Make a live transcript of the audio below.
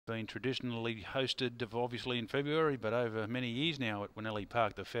been traditionally hosted obviously in February, but over many years now at Winnellie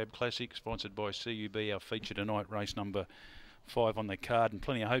Park, the Fab Classic, sponsored by CUB, our feature tonight, race number 5 on the card, and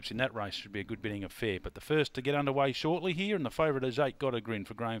plenty of hopes in that race. Should be a good bidding affair. But the first to get underway shortly here, and the favourite is 8 Got a Grin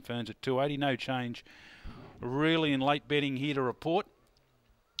for Graham Ferns at 280. No change really in late betting here to report.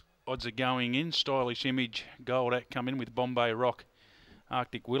 Odds are going in. Stylish Image, Gold Act come in with Bombay Rock,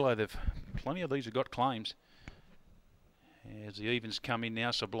 Arctic Willow. They've plenty of these have got claims. As the evens come in now,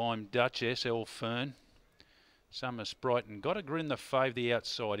 Sublime Duchess, L Fern, Summer Sprite, and Got a Grin the fave the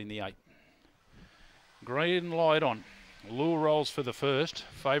outside in the 8. Green light on. Lure rolls for the first.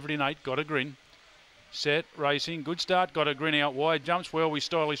 Favourite in 8, Got a Grin. Set, racing, good start, Got a Grin out wide, jumps well with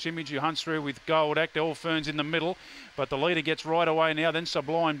Stylish Image, who hunts through with Gold Act, L Ferns in the middle, but the leader gets right away now, then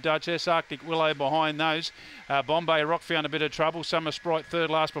Sublime Duchess, Arctic Willow behind those. Bombay Rock found a bit of trouble, Summer Sprite third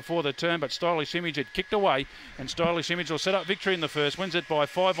last before the turn, but Stylish Image had kicked away, and Stylish Image will set up victory in the first, wins it by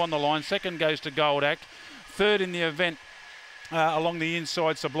 5 on the line, second goes to Gold Act, third in the event along the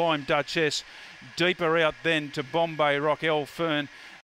inside, Sublime Duchess, deeper out then to Bombay Rock, L Fern,